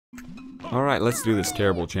Alright, let's do this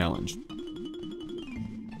terrible challenge.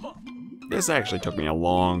 This actually took me a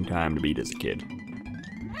long time to beat as a kid.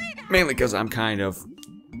 Mainly because I'm kind of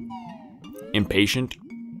impatient,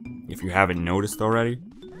 if you haven't noticed already.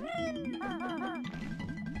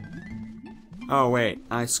 Oh wait,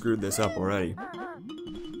 I screwed this up already.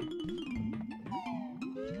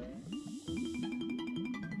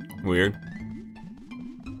 Weird.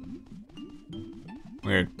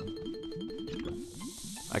 Weird.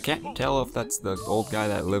 I can't tell if that's the old guy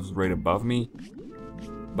that lives right above me,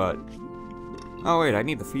 but... Oh wait, I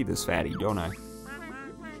need to feed this fatty, don't I?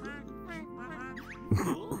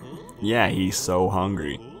 Yeah, he's so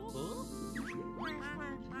hungry.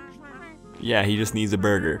 Yeah, he just needs a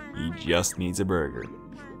burger. He just needs a burger.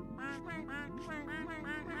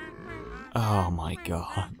 Oh my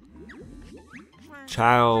god.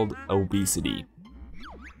 Child obesity.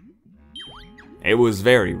 It was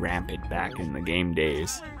very rampant back in the game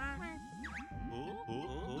days.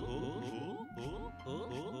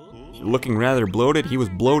 Looking rather bloated, he was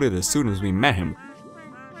bloated as soon as we met him.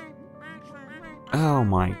 Oh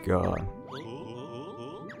my god.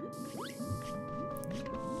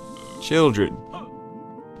 Children,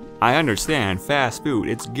 I understand fast food,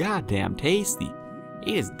 it's goddamn tasty.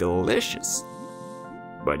 It is delicious.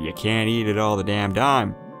 But you can't eat it all the damn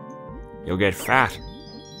time. You'll get fat.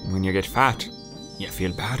 And when you get fat, you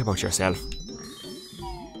feel bad about yourself.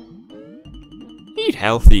 Eat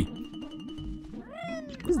healthy.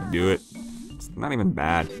 Just do it. It's not even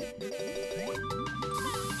bad.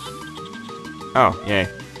 Oh, yay.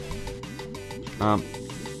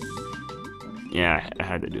 Yeah, I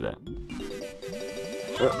had to do that.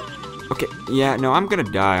 Okay, yeah, no, I'm gonna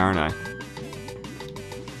die, aren't I?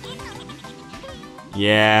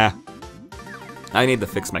 Yeah. I need to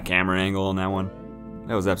fix my camera angle on that one.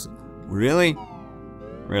 That was absolutely... Really?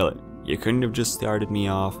 Really? You couldn't have just started me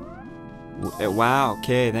off? Wow,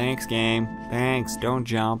 okay, thanks, game. Thanks, don't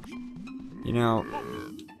jump. You know,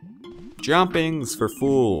 jumping's for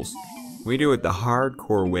fools. We do it the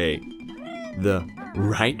hardcore way. The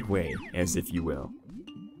right way, as if you will.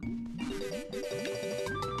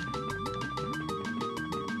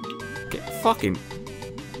 Okay, fucking...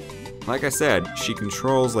 Like I said, she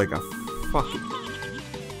controls like a fucking...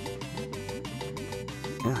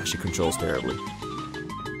 Yeah, she controls terribly.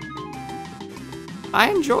 I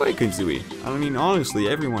enjoy Kazooie. I mean, honestly,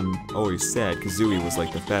 everyone always said Kazooie was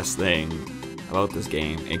like the best thing about this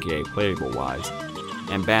game, aka playable-wise.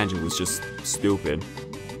 And Banjo was just stupid.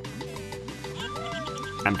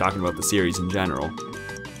 I'm talking about the series in general.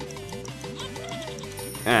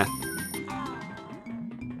 I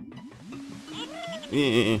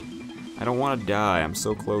don't want to die. I'm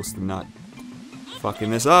so close to not fucking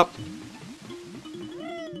this up.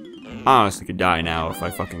 I honestly could die now if I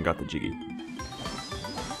fucking got the jiggy.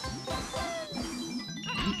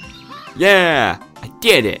 Yeah! I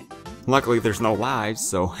did it! Luckily there's no lives,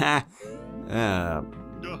 so ha.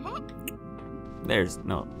 There's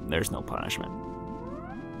no punishment.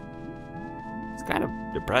 It's kind of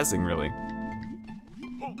depressing, really.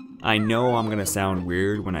 I know I'm gonna sound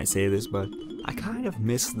weird when I say this, but I kind of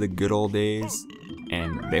miss the good old days,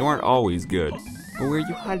 and they weren't always good, but where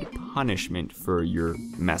you had punishment for your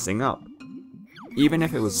messing up. Even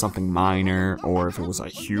if it was something minor, or if it was a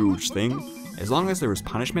huge thing, as long as there was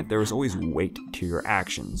punishment, there was always weight to your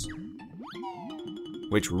actions.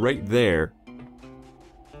 Which right there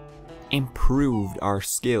improved our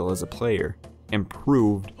skill as a player,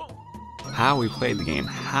 improved how we played the game,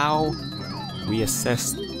 how we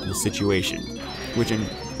assessed the situation, which in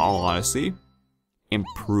all honesty,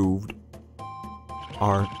 improved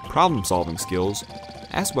our problem-solving skills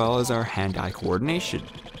as well as our hand-eye coordination.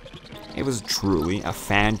 It was truly a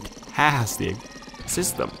fantastic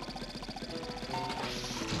system.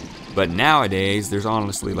 But nowadays, there's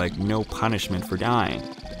honestly like no punishment for dying.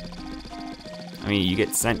 I mean, you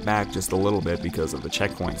get sent back just a little bit because of the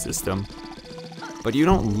checkpoint system, but you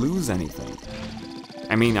don't lose anything.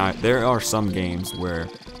 I mean, there are some games where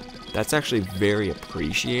that's actually very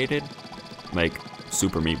appreciated, like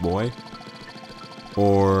Super Meat Boy,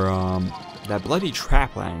 or that bloody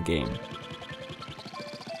Trapland game.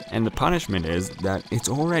 And the punishment is that it's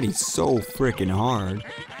already so freaking hard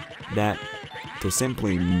that to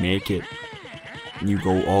simply make it, you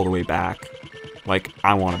go all the way back, like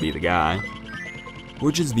I want to be the guy,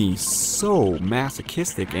 would just be so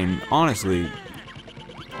masochistic and honestly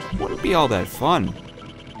wouldn't be all that fun.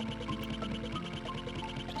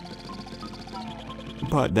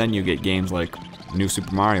 But then you get games like New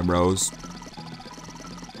Super Mario Bros.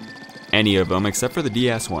 Any of them except for the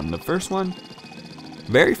DS one. The first one,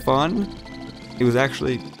 very fun. It was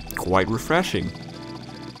actually quite refreshing.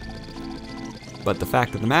 But the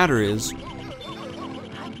fact of the matter is,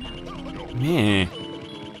 meh.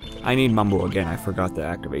 I need Mumbo again. I forgot to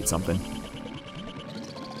activate something.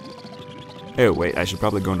 Oh wait, I should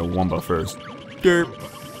probably go into Wumba first. Derp.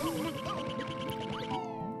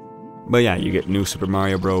 But yeah, you get New Super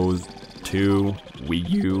Mario Bros. 2, Wii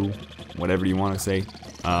U, whatever you want to say.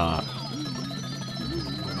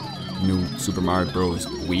 New Super Mario Bros.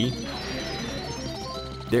 Wii.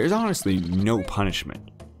 There's honestly no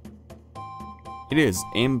punishment. It is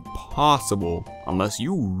impossible, unless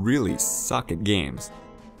you really suck at games,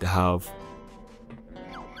 to have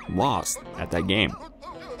lost at that game.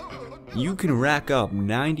 You can rack up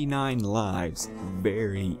 99 lives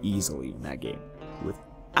very easily in that game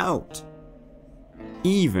without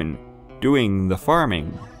even doing the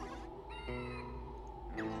farming.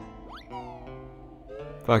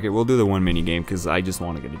 Fuck it, we'll do the one mini game because I just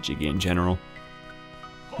want to get a jiggy in general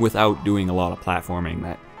without doing a lot of platforming.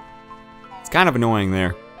 That it's kind of annoying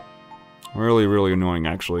there. Really, really annoying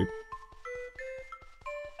actually.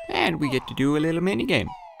 And we get to do a little mini game.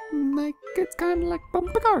 Like, it's kind of like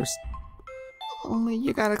bumper cars. Only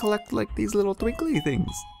you gotta collect like these little twinkly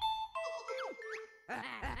things.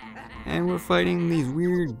 And we're fighting these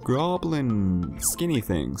weird goblin skinny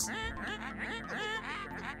things.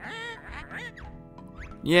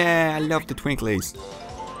 Yeah, I love the twinklies.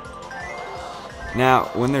 Now,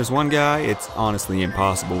 when there's one guy, it's honestly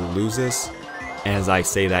impossible to lose this, as I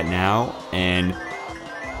say that now, and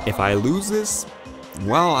if I lose this,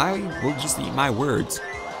 well, I will just eat my words.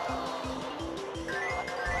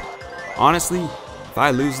 Honestly, if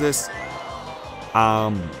I lose this,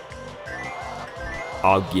 I'll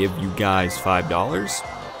give you guys $5.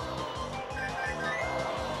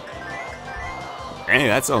 Hey,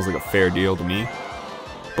 that sounds like a fair deal to me.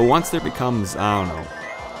 But once there becomes, I don't know,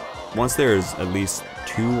 once there's at least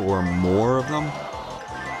 2 or more of them,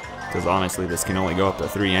 because honestly this can only go up to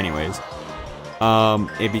 3 anyways,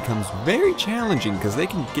 it becomes very challenging because they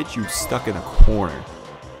can get you stuck in a corner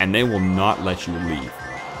and they will not let you leave.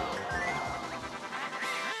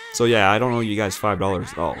 So yeah, I don't owe you guys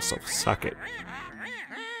 $5 at all, so suck it.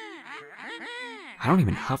 I don't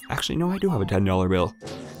even have, actually no, I do have a $10 bill,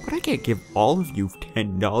 but I can't give all of you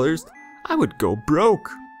 $10. I would go broke.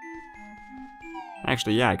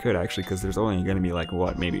 Actually, yeah, I could actually, because there's only gonna be like,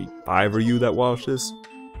 what, maybe 5 of you that watch this?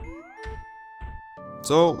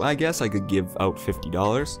 So, I guess I could give out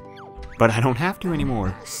 $50, but I don't have to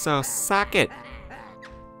anymore, so suck it.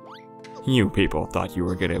 You people thought you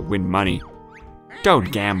were gonna win money.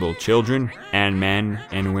 Don't gamble, children, and men,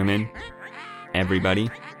 and women,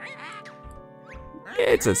 everybody.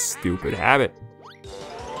 It's a stupid habit.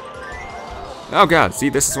 Oh god, see,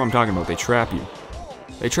 this is what I'm talking about. They trap you.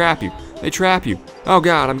 They trap you. They trap you. Oh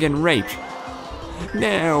god, I'm getting raped.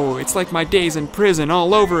 No, it's like my days in prison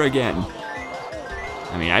all over again.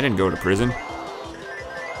 I mean, I didn't go to prison.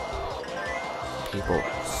 People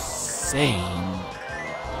insane.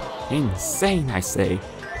 Insane, I say.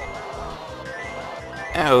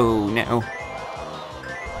 Oh no.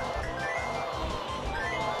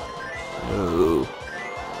 Oh.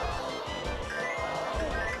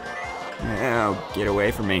 Oh, get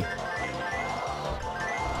away from me.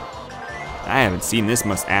 I haven't seen this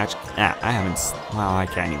much action. Wow, I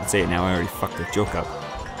can't even say it now. I already fucked the joke up.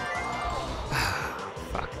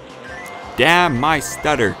 Fuck. Damn my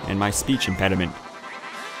stutter and my speech impediment.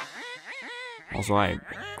 Also, I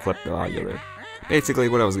clipped the audio there. Basically,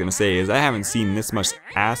 what I was gonna say is I haven't seen this much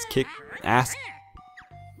ass.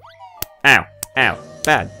 Ow, ow,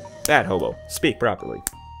 bad hobo. Speak properly.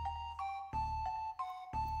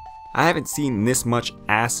 I haven't seen this much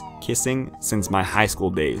ass kissing since my high school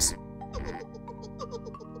days.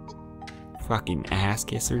 Fucking ass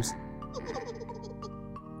kissers.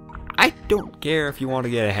 I don't care if you want to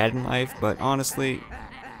get ahead in life, but honestly,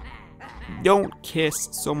 don't kiss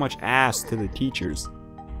so much ass to the teachers.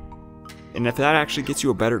 And if that actually gets you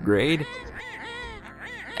a better grade,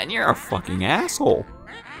 then you're a fucking asshole.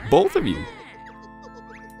 Both of you.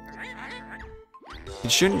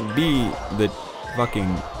 It shouldn't be the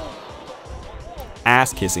fucking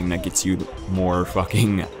ass kissing that gets you more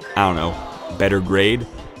fucking, I don't know, better grade.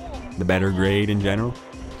 The better grade in general.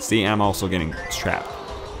 See, I'm also getting trapped.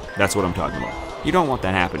 That's what I'm talking about. You don't want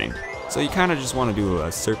that happening. So you kind of just want to do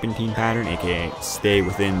a serpentine pattern, aka stay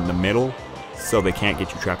within the middle so they can't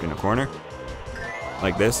get you trapped in a corner.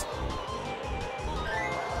 Like this.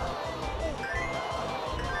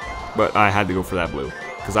 But I had to go for that blue,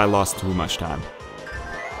 because I lost too much time.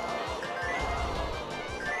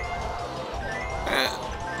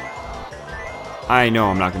 I know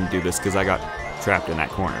I'm not going to do this because I got trapped in that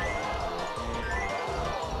corner.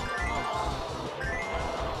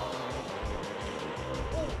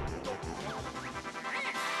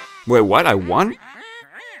 Wait, what? I won?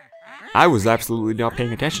 I was absolutely not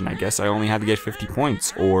paying attention. I guess I only had to get 50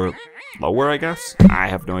 points. Or lower, I guess? I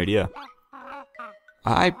have no idea.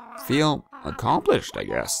 I feel accomplished, I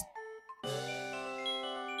guess.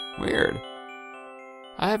 Weird.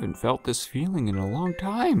 I haven't felt this feeling in a long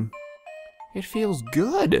time. It feels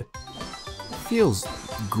good. It feels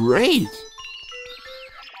great.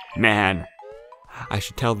 Man, I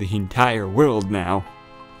should tell the entire world now.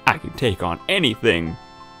 I can take on anything.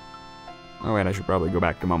 Oh wait, I should probably go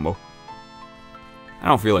back to Mumbo. I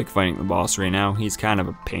don't feel like fighting the boss right now. He's kind of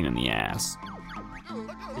a pain in the ass.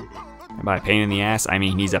 And by pain in the ass, I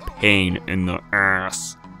mean he's a pain in the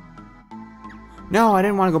ass. No, I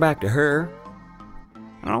didn't want to go back to her.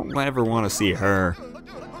 I don't ever want to see her.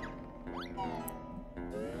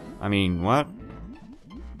 I mean, what?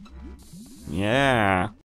 Yeah.